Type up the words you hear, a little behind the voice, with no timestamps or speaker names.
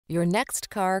Your next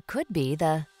car could be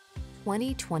the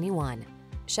 2021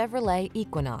 Chevrolet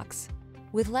Equinox.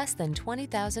 With less than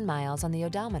 20,000 miles on the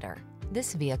odometer,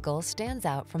 this vehicle stands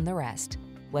out from the rest.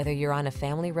 Whether you're on a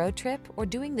family road trip or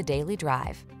doing the daily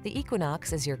drive, the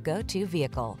Equinox is your go-to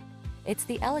vehicle. It's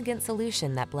the elegant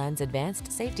solution that blends advanced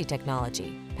safety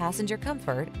technology, passenger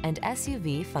comfort, and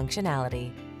SUV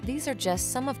functionality. These are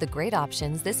just some of the great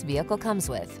options this vehicle comes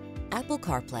with: Apple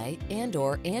CarPlay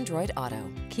and/or Android Auto,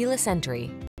 keyless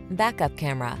entry, backup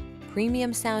camera,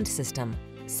 premium sound system,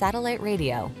 satellite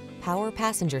radio, power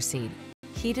passenger seat,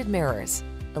 heated mirrors,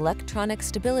 electronic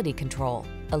stability control,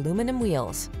 aluminum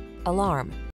wheels, alarm.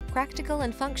 Practical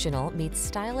and functional meets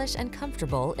stylish and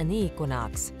comfortable in the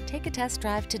Equinox. Take a test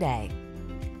drive today.